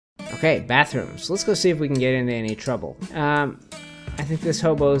Okay, bathrooms. Let's go see if we can get into any trouble. I think this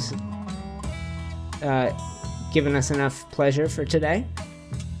hobo's given us enough pleasure for today.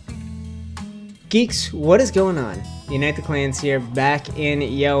 Geeks, what is going on? UniteTheClans here, back in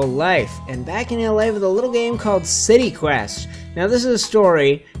yo life, and back in your life with a little game called City Quest. Now this is a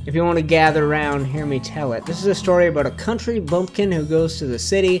story, if you want to gather around, hear me tell it. This is a story about a country bumpkin who goes to the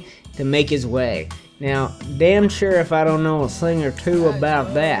city to make his way. Now, damn sure if I don't know a thing or two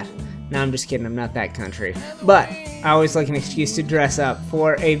about that. No, I'm just kidding, I'm not that country. But, I always like an excuse to dress up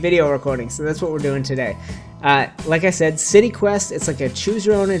for a video recording, so that's what we're doing today. Like I said, City Quest, it's like a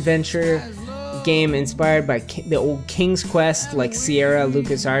choose-your-own-adventure game inspired by the old King's Quest, like Sierra,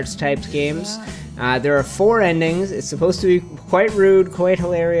 LucasArts type games. There are 4 endings. It's supposed to be quite rude, quite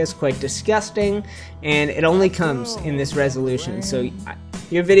hilarious, quite disgusting, and it only comes in this resolution. So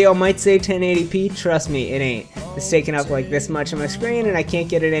your video might say 1080p, trust me, it ain't. It's taking up like this much of my screen and I can't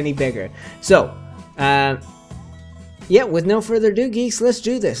get it any bigger. So, yeah, with no further ado, geeks, let's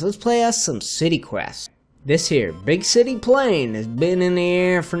do this. Let's play us some City Quest. This here big city plane has been in the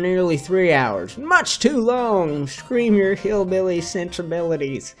air for nearly 3 hours. Much too long! Scream your hillbilly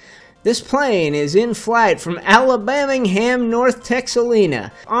sensibilities. This plane is in flight from Alabamingham, North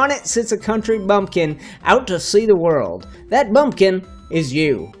Texalina. On it sits a country bumpkin out to see the world. That bumpkin is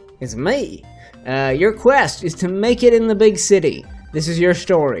you. It's me. Your quest is to make it in the big city. This is your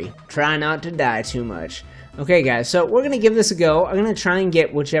story. Try not to die too much. Okay guys, so we're going to give this a go. I'm going to try and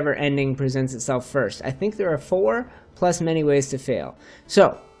get whichever ending presents itself first. I think there are 4 plus many ways to fail.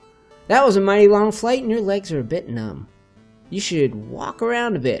 So, that was a mighty long flight and your legs are a bit numb. You should walk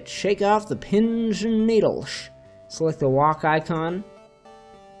around a bit, shake off the pins and needles. Select the walk icon.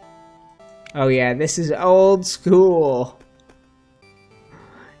 Oh yeah, this is old school.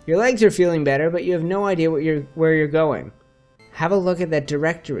 Your legs are feeling better, but you have no idea where you're going. Have a look at that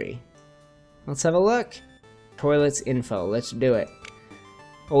directory. Let's have a look. Toilets info, let's do it.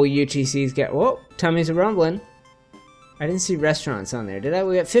 Old UTC's got, whoa, tummies are rumbling. I didn't see restaurants on there, did I?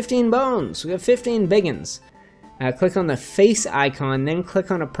 We got 15 bones, we got 15 biggins. Click on the face icon, then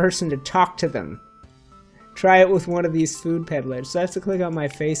click on a person to talk to them. Try it with one of these food peddlers, so I have to click on my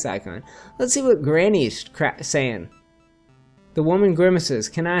face icon. Let's see what Granny's saying. The woman grimaces,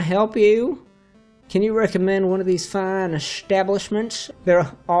 can I help you? Can you recommend one of these fine establishments?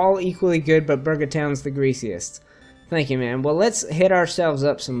 They're all equally good, but Burger Town's the greasiest. Thank you, man. Well, let's hit ourselves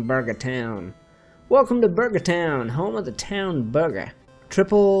up some Burger Town. Welcome to Burger Town, home of the town burger.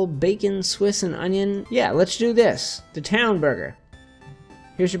 Triple bacon, Swiss, and onion. Yeah, let's do this. The town burger.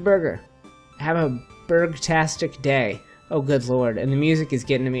 Here's your burger. Have a burg-tastic day. Oh, good lord. And the music is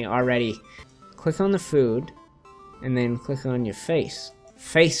getting to me already. Click on the food, and then click on your face.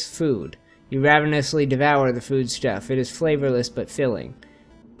 Face food. You ravenously devour the food stuff. It is flavorless but filling.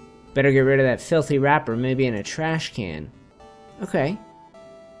 Better get rid of that filthy wrapper, maybe in a trash can. Okay.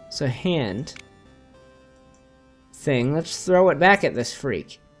 So hand thing. Let's throw it back at this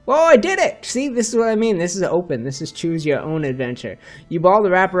freak. Whoa, I did it! See, this is what I mean. This is open. This is choose your own adventure. You ball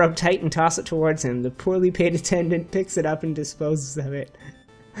the wrapper up tight and toss it towards him. The poorly paid attendant picks it up and disposes of it.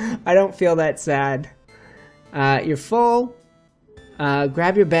 I don't feel that sad. You're full.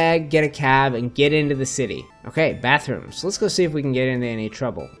 Grab your bag, get a cab, and get into the city. Okay, bathrooms. Let's go see if we can get into any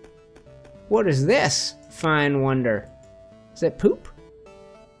trouble. What is this? Fine wonder. Is that poop?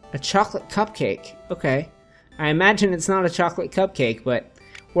 A chocolate cupcake. Okay. I imagine it's not a chocolate cupcake, but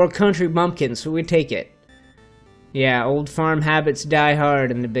we're country bumpkins, so we take it. Yeah, old farm habits die hard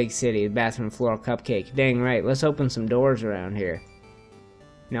in the big city. The bathroom floor cupcake. Dang right. Let's open some doors around here.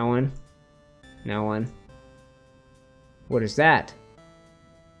 No one? No one. What is that?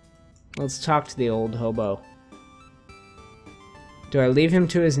 Let's talk to the old hobo. Do I leave him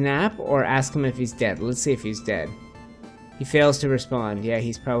to his nap or ask him if he's dead? Let's see if he's dead. He fails to respond. Yeah,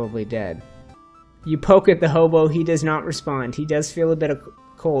 he's probably dead. You poke at the hobo, he does not respond. He does feel a bit of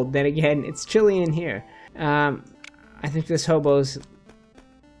cold. Then again, it's chilly in here. I think this hobo's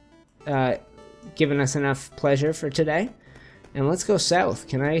given us enough pleasure for today. And let's go south.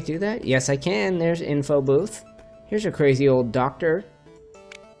 Can I do that? Yes, I can. There's info booth. Here's a crazy old doctor.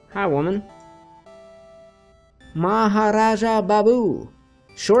 Hi, woman. Maharaja Babu.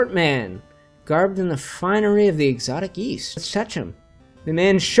 Short man. Garbed in the finery of the exotic East. Let's touch him. The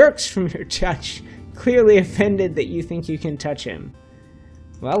man shirks from your touch. Clearly offended that you think you can touch him.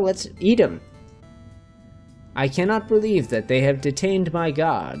 Well, let's eat him. I cannot believe that they have detained my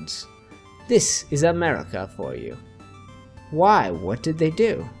gods. This is America for you. Why? What did they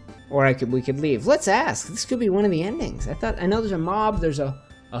do? Or we could leave. Let's ask. This could be one of the endings. I know there's a mob, there's a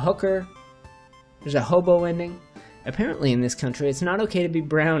hooker, there's a hobo ending. Apparently in this country, it's not okay to be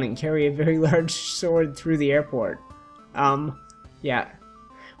brown and carry a very large sword through the airport. Yeah.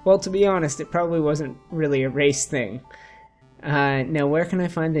 Well, to be honest, it probably wasn't really a race thing. Now where can I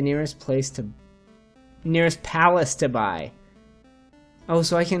find the nearest palace to buy? Oh,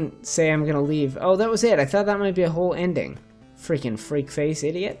 so I can say I'm gonna leave. Oh, that was it. I thought that might be a whole ending. Freaking freak face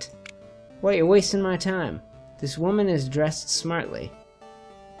idiot. What, you're wasting my time. This woman is dressed smartly.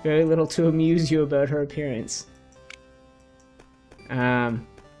 Very little to amuse you about her appearance.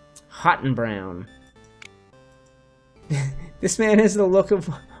 Hot and brown. This man has the look of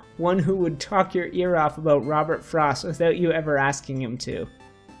one who would talk your ear off about Robert Frost without you ever asking him to.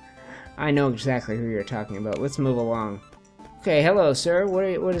 I know exactly who you're talking about. Let's move along. Okay, hello, sir. What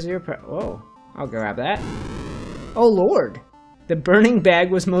is your Whoa, I'll grab that. Oh, Lord. The burning bag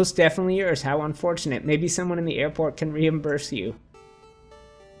was most definitely yours. How unfortunate. Maybe someone in the airport can reimburse you.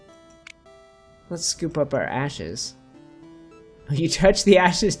 Let's scoop up our ashes. You touch the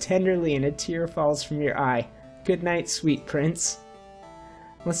ashes tenderly and a tear falls from your eye. Good night, sweet prince.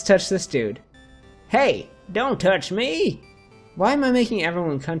 Let's touch this dude. Hey, don't touch me! Why am I making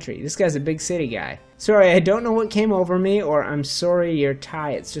everyone country? This guy's a big city guy. Sorry, I don't know what came over me, or I'm sorry your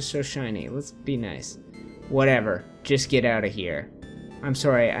tie, it's just so shiny. Let's be nice. Whatever, just get out of here. I'm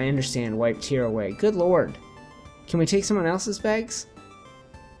sorry, I understand, wipe tear away. Good lord. Can we take someone else's bags?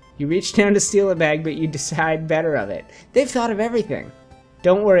 You reach down to steal a bag, but you decide better of it. They've thought of everything.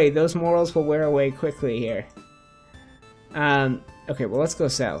 Don't worry, those morals will wear away quickly here. Okay, well let's go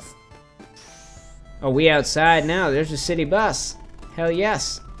south. Oh, we outside now. There's a city bus. Hell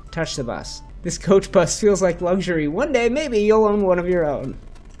yes. Touch the bus. This coach bus feels like luxury. One day, maybe you'll own one of your own.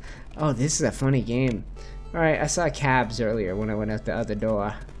 Oh, this is a funny game. Alright, I saw cabs earlier when I went out the other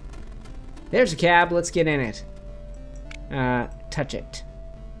door. There's a cab. Let's get in it. Touch it.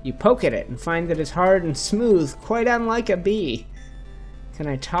 You poke at it and find that it's hard and smooth, quite unlike a bee. Can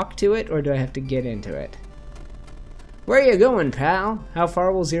I talk to it, or do I have to get into it? Where are you going, pal? How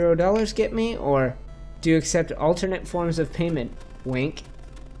far will $0 get me, or do you accept alternate forms of payment? Wink.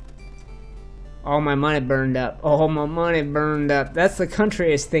 All my money burned up. All my money burned up. That's the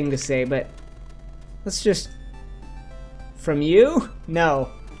countryest thing to say, but let's just... From you?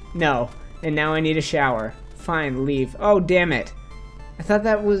 No. No. And now I need a shower. Fine, leave. Oh, damn it. I thought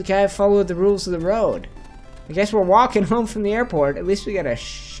that was the guy who followed the rules of the road. I guess we're walking home from the airport. At least we got a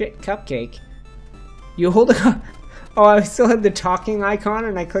shit cupcake. You hold a... Oh, I still had the talking icon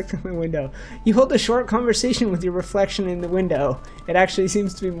and I clicked on the window. You hold a short conversation with your reflection in the window. It actually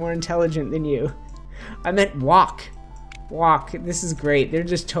seems to be more intelligent than you. I meant walk. Walk. This is great. They're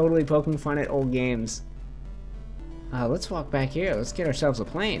just totally poking fun at old games. Let's walk back here. Let's get ourselves a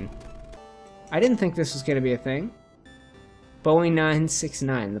plane. I didn't think this was going to be a thing. Boeing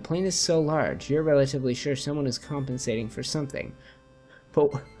 969. The plane is so large, you're relatively sure someone is compensating for something. But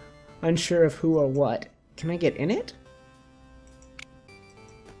unsure of who or what. Can I get in it?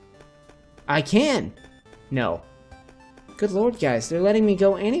 I can! No. Good lord, guys, they're letting me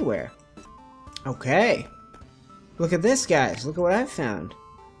go anywhere. Okay. Look at this, guys. Look at what I've found.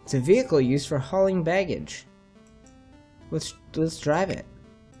 It's a vehicle used for hauling baggage. Let's drive it.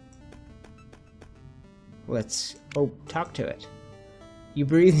 Let's talk to it. You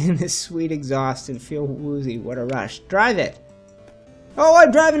breathe in this sweet exhaust and feel woozy. What a rush. Drive it! Oh,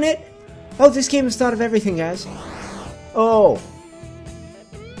 I'm driving it! Oh, this game has thought of everything, guys. Oh!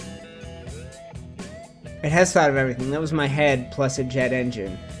 It has thought of everything. That was my head plus a jet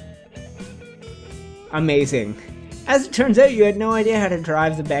engine. Amazing. As it turns out, you had no idea how to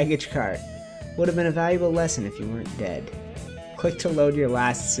drive the baggage cart. Would have been a valuable lesson if you weren't dead. Click to load your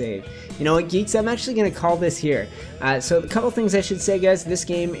last save. You know what, geeks? I'm actually going to call this here. So a couple things I should say, guys. This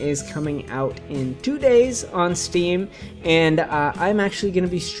game is coming out in 2 days on Steam, and I'm actually going to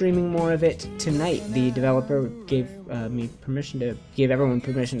be streaming more of it tonight. The developer gave everyone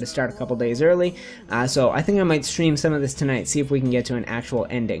permission to start a couple days early, so I think I might stream some of this tonight, see if we can get to an actual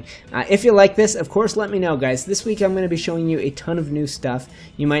ending. If you like this, of course, let me know, guys. This week I'm going to be showing you a ton of new stuff.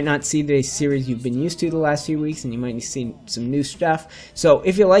 You might not see the series you've been used to the last few weeks, and you might see some new stuff. So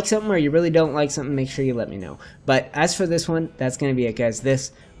if you like something or you really don't like something, make sure you let me know. But as for this one, that's going to be it, guys.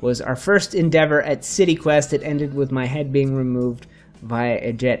 This was our first endeavor at City Quest. It ended with my head being removed via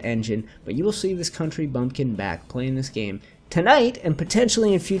a jet engine, but you will see this country bumpkin back playing this game tonight and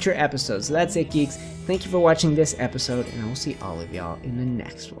potentially in future episodes. So that's it, geeks. Thank you for watching this episode, and I will see all of y'all in the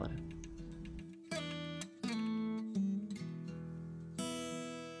next one.